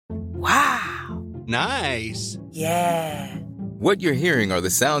Nice. Yeah. What you're hearing are the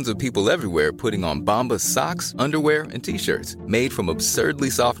sounds of people everywhere putting on Bombas socks, underwear, and T-shirts made from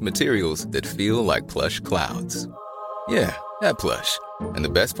absurdly soft materials that feel like plush clouds. Yeah, that plush. And the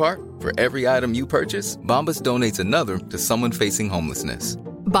best part? For every item you purchase, Bombas donates another to someone facing homelessness.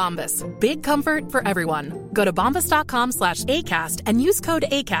 Bombas. Big comfort for everyone. Go to bombas.com/ACAST and use code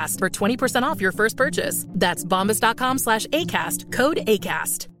ACAST for 20% off your first purchase. That's bombas.com/ACAST. Code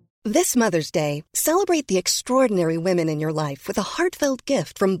ACAST. This Mother's Day, celebrate the extraordinary women in your life with a heartfelt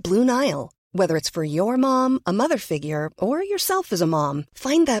gift from Blue Nile. Whether it's for your mom, a mother figure, or yourself as a mom,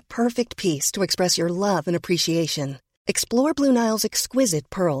 find that perfect piece to express your love and appreciation. Explore Blue Nile's exquisite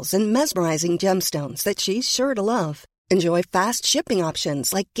pearls and mesmerizing gemstones that she's sure to love. Enjoy fast shipping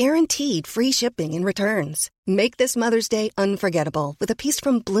options like guaranteed free shipping and returns. Make this Mother's Day unforgettable with a piece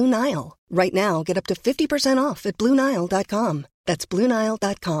from Blue Nile. Right now, get up to 50% off at BlueNile.com. That's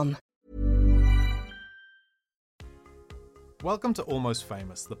BlueNile.com. Welcome to Almost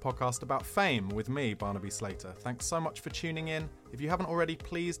Famous, the podcast about fame with me, Barnaby Slater. Thanks so much for tuning in. If you haven't already,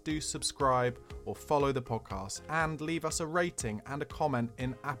 please do subscribe or follow the podcast and leave us a rating and a comment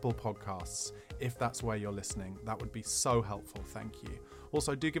in Apple Podcasts if that's where you're listening. That would be so helpful, thank you.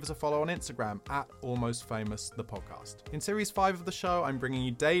 Also, do give us a follow on Instagram at Almost Famous, the podcast. In Series 5 of the show, I'm bringing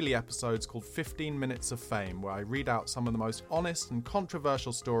you daily episodes called 15 Minutes of Fame, where I read out some of the most honest and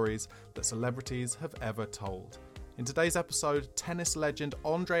controversial stories that celebrities have ever told. In today's episode, tennis legend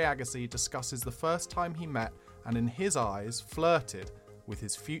Andre Agassi discusses the first time he met and, in his eyes, flirted with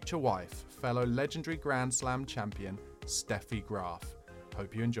his future wife, fellow legendary Grand Slam champion Steffi Graf.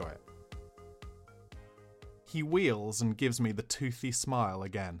 Hope you enjoy it. He wheels and gives me the toothy smile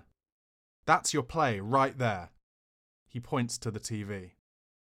again. That's your play right there. He points to the TV.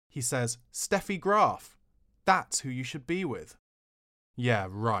 He says, Steffi Graf, that's who you should be with. Yeah,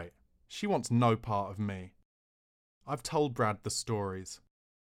 right. She wants no part of me. I've told Brad the stories.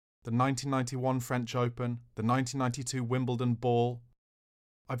 The 1991 French Open, the 1992 Wimbledon Ball.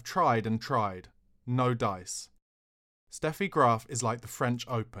 I've tried and tried. No dice. Steffi Graf is like the French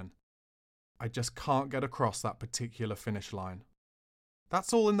Open. I just can't get across that particular finish line.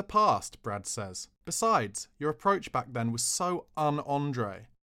 That's all in the past, Brad says. Besides, your approach back then was so un-Andre.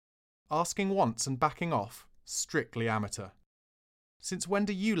 Asking once and backing off, strictly amateur. Since when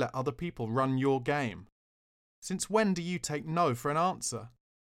do you let other people run your game? Since when do you take no for an answer?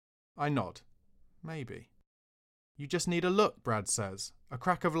 I nod. Maybe. You just need a look, Brad says. A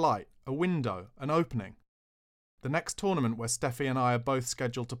crack of light, a window, an opening. The next tournament where Steffi and I are both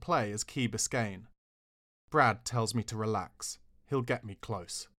scheduled to play is Key Biscayne. Brad tells me to relax. He'll get me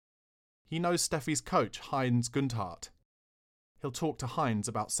close. He knows Steffi's coach, Heinz Gundhardt. He'll talk to Heinz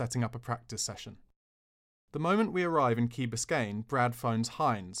about setting up a practice session. The moment we arrive in Key Biscayne, Brad phones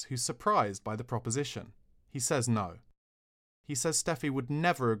Heinz, who's surprised by the proposition. He says no. He says Steffi would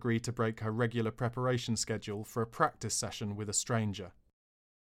never agree to break her regular preparation schedule for a practice session with a stranger.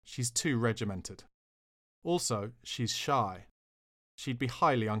 She's too regimented. Also, she's shy. She'd be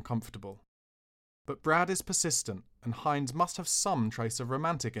highly uncomfortable. But Brad is persistent, and Heinz must have some trace of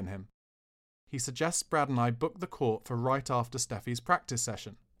romantic in him. He suggests Brad and I book the court for right after Steffi's practice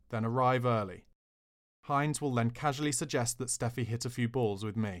session, then arrive early. Heinz will then casually suggest that Steffi hit a few balls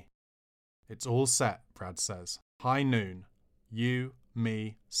with me. It's all set, Brad says. High noon. You,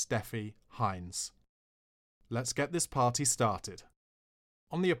 me, Steffi, Heinz. Let's get this party started.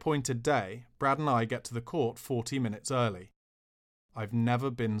 On the appointed day, Brad and I get to the court 40 minutes early. I've never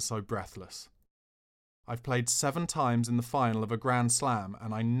been so breathless. I've played 7 times in the final of a Grand Slam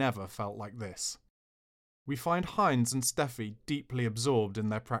and I never felt like this. We find Heinz and Steffi deeply absorbed in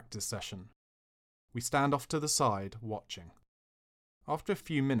their practice session. We stand off to the side, watching. After a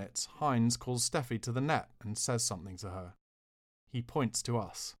few minutes, Heinz calls Steffi to the net and says something to her. He points to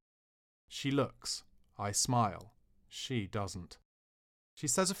us. She looks. I smile. She doesn't. She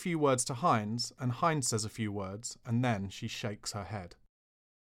says a few words to Heinz, and Heinz says a few words, and then she shakes her head.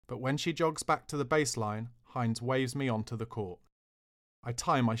 But when she jogs back to the baseline, Heinz waves me onto the court. I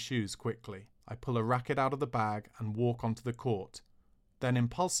tie my shoes quickly. I pull a racket out of the bag and walk onto the court, then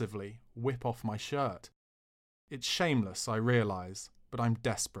impulsively whip off my shirt. It's shameless, I realise, but I'm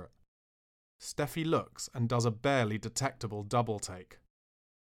desperate. Steffi looks and does a barely detectable double take.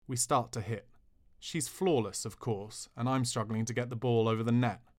 We start to hit. She's flawless, of course, and I'm struggling to get the ball over the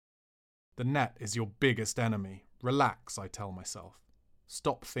net. The net is your biggest enemy. Relax, I tell myself.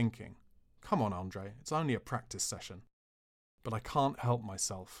 Stop thinking. Come on, Andre, it's only a practice session. But I can't help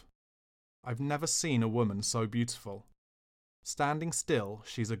myself. I've never seen a woman so beautiful. Standing still,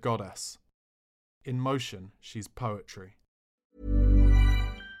 she's a goddess. In motion, she's poetry.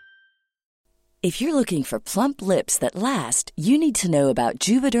 If you're looking for plump lips that last, you need to know about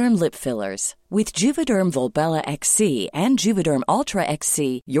Juvederm lip fillers. With Juvederm Volbella XC and Juvederm Ultra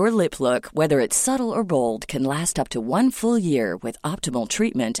XC, your lip look, whether it's subtle or bold, can last up to 1 full year with optimal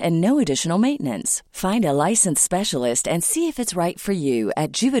treatment and no additional maintenance. Find a licensed specialist and see if it's right for you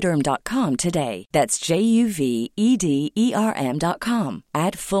at Juvederm.com today. That's JUVEDERM.com.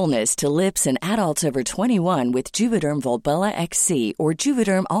 Add fullness to lips in adults over 21 with Juvederm Volbella XC or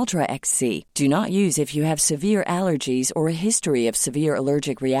Juvederm Ultra XC. Do not use if you have severe allergies or a history of severe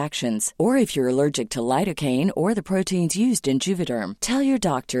allergic reactions, or if you're allergic to lidocaine or the proteins used in Juvederm. Tell your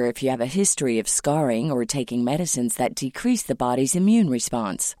doctor if you have a history of scarring or taking medicines that decrease the body's immune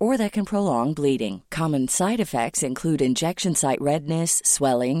response or that can prolong bleeding. Common side effects include injection site redness,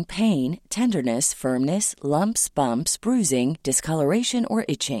 swelling, pain, tenderness, firmness, lumps, bumps, bruising, discoloration, or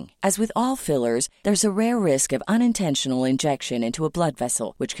itching. As with all fillers, there's a rare risk of unintentional injection into a blood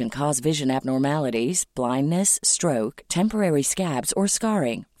vessel, which can cause vision abnormalities, blindness, stroke, temporary scabs, or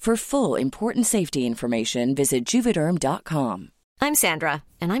scarring. For full, important safety information, visit Juvederm.com. I'm Sandra,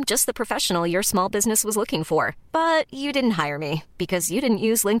 and I'm just the professional your small business was looking for. But you didn't hire me because you didn't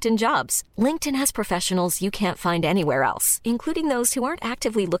use LinkedIn Jobs. LinkedIn has professionals you can't find anywhere else, including those who aren't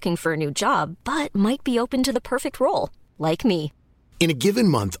actively looking for a new job, but might be open to the perfect role, like me. In a given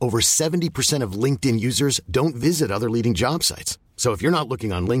month, over 70% of LinkedIn users don't visit other leading job sites. So if you're not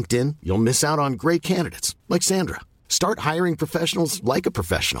looking on LinkedIn, you'll miss out on great candidates like Sandra. Start hiring professionals like a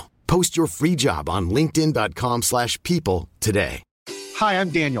professional. Post your free job on linkedin.com/people today. Hi, I'm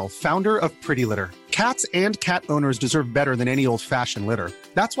Daniel, founder of Pretty Litter. Cats and cat owners deserve better than any old-fashioned litter.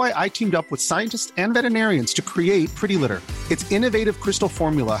 That's why I teamed up with scientists and veterinarians to create Pretty Litter. Its innovative crystal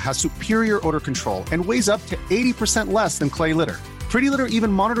formula has superior odor control and weighs up to 80% less than clay litter. Pretty Litter even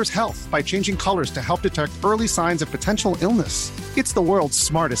monitors health by changing colors to help detect early signs of potential illness. It's the world's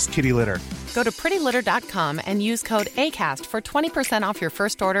smartest kitty litter. Go to prettylitter.com and use code ACAST for 20% off your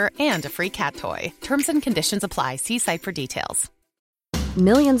first order and a free cat toy. Terms and conditions apply. See site for details.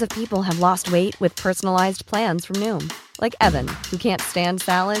 Millions of people have lost weight with personalized plans from Noom. Like Evan, who can't stand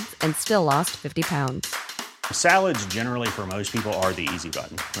salads and still lost 50 pounds. Salads generally for most people are the easy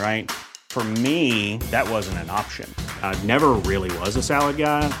button, right? For me, that wasn't an option. I never really was a salad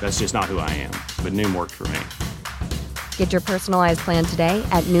guy. That's just not who I am. But Noom worked for me. Get your personalized plan today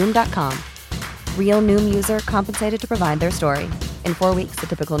at Noom.com. Real Noom user compensated to provide their story. In 4 weeks, the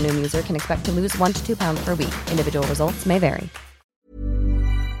typical Noom user can expect to lose 1 to 2 pounds per week. Individual results may vary.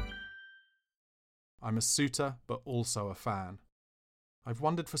 I'm a suitor, but also a fan. I've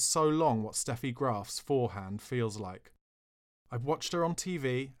wondered for so long what Steffi Graf's forehand feels like. I've watched her on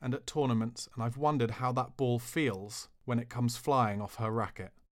TV and at tournaments, and I've wondered how that ball feels when it comes flying off her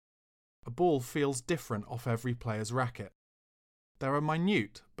racket. A ball feels different off every player's racket. There are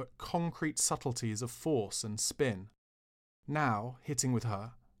minute but concrete subtleties of force and spin. Now, hitting with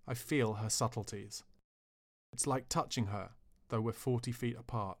her, I feel her subtleties. It's like touching her, though we're 40 feet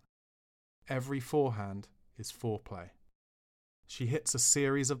apart. Every forehand is foreplay. She hits a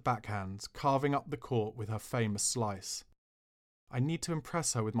series of backhands, carving up the court with her famous slice. I need to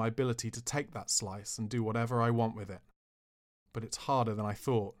impress her with my ability to take that slice and do whatever I want with it. But it's harder than I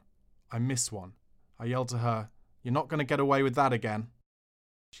thought. I miss one. I yell to her, "You're not going to get away with that again."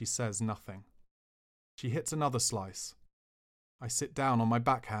 She says nothing. She hits another slice. I sit down on my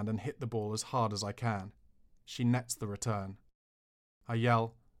backhand and hit the ball as hard as I can. She nets the return. I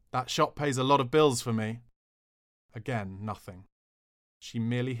yell, "That shot pays a lot of bills for me." Again, nothing. She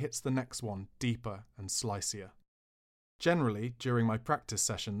merely hits the next one deeper and slicier. Generally, during my practice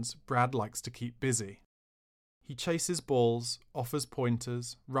sessions, Brad likes to keep busy. He chases balls, offers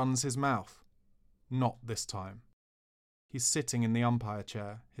pointers, runs his mouth. Not this time. He's sitting in the umpire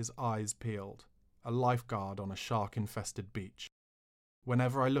chair, his eyes peeled, a lifeguard on a shark-infested beach.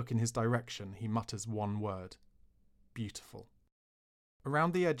 Whenever I look in his direction, he mutters one word: beautiful.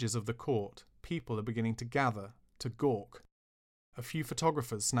 Around the edges of the court, people are beginning to gather, to gawk. A few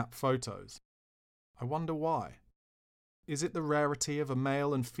photographers snap photos. I wonder why. Is it the rarity of a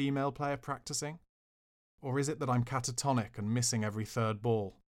male and female player practicing? Or is it that I'm catatonic and missing every third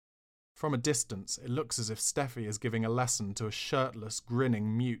ball? From a distance, it looks as if Steffi is giving a lesson to a shirtless,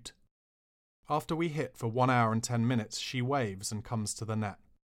 grinning mute. After we hit for 1 hour and 10 minutes, she waves and comes to the net.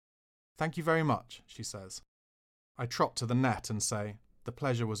 "Thank you very much," she says. I trot to the net and say, "The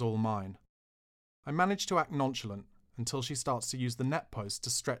pleasure was all mine." I manage to act nonchalant until she starts to use the net post to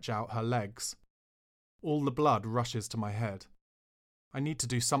stretch out her legs. All the blood rushes to my head. I need to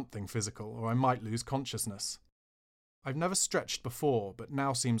do something physical or I might lose consciousness. I've never stretched before, but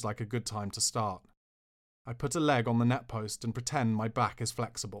now seems like a good time to start. I put a leg on the net post and pretend my back is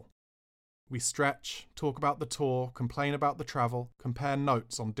flexible. We stretch, talk about the tour, complain about the travel, compare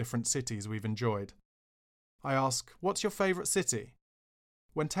notes on different cities we've enjoyed. I ask, what's your favourite city?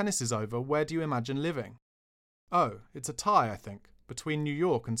 When tennis is over, where do you imagine living? Oh, it's a tie, I think, between New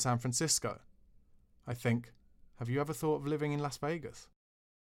York and San Francisco. I think, have you ever thought of living in Las Vegas?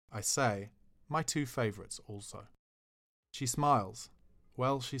 I say, my two favourites also. She smiles.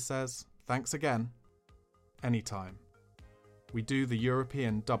 Well, she says, thanks again. Anytime. We do the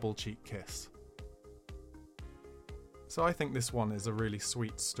European double cheek kiss. So I think this one is a really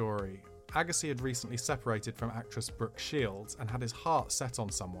sweet story. Agassi had recently separated from actress Brooke Shields and had his heart set on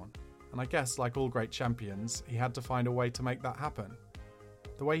someone. And I guess, like all great champions, he had to find a way to make that happen.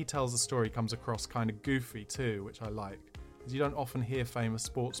 The way he tells the story comes across kind of goofy too, which I like, as you don't often hear famous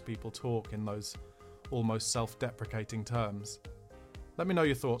sports people talk in those almost self-deprecating terms. Let me know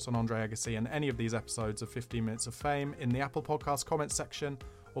your thoughts on Andre Agassi and any of these episodes of 15 Minutes of Fame in the Apple Podcast comments section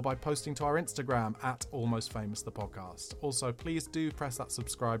or by posting to our Instagram at AlmostFamousThePodcast. Also, please do press that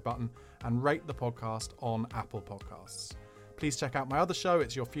subscribe button and rate the podcast on Apple Podcasts. Please check out my other show,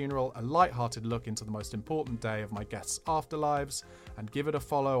 It's Your Funeral, a light-hearted look into the most important day of my guests' afterlives, and give it a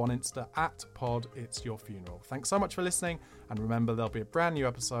follow on Insta at @PodIt'sYourFuneral. Thanks so much for listening, and remember there'll be a brand new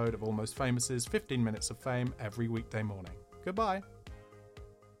episode of Almost Famous's 15 Minutes of Fame every weekday morning. Goodbye.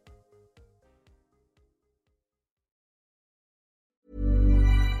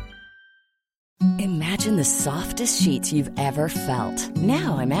 Imagine the softest sheets you've ever felt.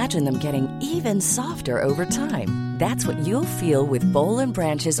 Now imagine them getting even softer over time. That's what you'll feel with Boll &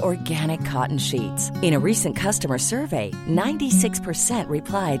 Branch's organic cotton sheets. In a recent customer survey, 96%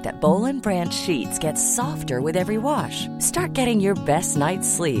 replied that Boll & Branch sheets get softer with every wash. Start getting your best night's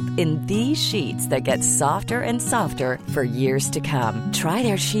sleep in these sheets that get softer and softer for years to come. Try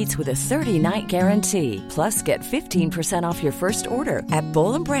their sheets with a 30-night guarantee. Plus, get 15% off your first order at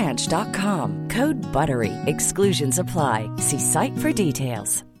BollandBranch.com. Code BUTTERY. Exclusions apply. See site for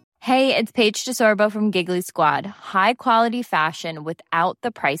details. Hey, it's Paige DeSorbo from Giggly Squad. High quality fashion without the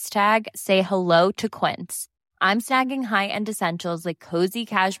price tag. Say hello to Quince. I'm snagging high-end essentials like cozy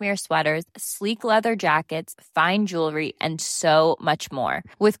cashmere sweaters, sleek leather jackets, fine jewelry, and so much more.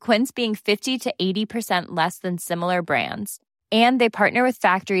 With Quince being 50 to 80% less than similar brands. And they partner with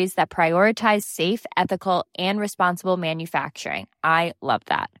factories that prioritize safe, ethical, and responsible manufacturing. I love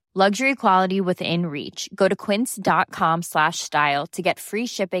that. Luxury quality within reach. Go to quince.com/style to get free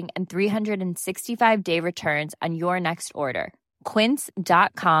shipping and 365-day returns on your next order.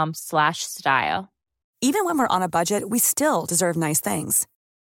 Quince.com/style. Even when we're on a budget, we still deserve nice things.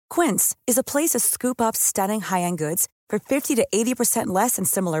 Quince is a place to scoop up stunning high-end goods for 50 to 80% less than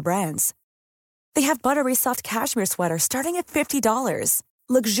similar brands. They have buttery soft cashmere sweaters starting at $50,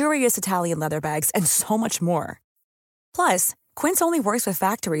 luxurious Italian leather bags, and so much more. Plus, Quince only works with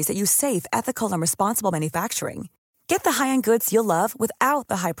factories that use safe, ethical, and responsible manufacturing. Get the high-end goods you'll love without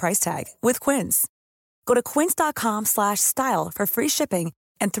the high price tag with Quince. Go to quince.com/style for free shipping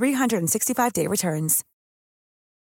and 365-day returns.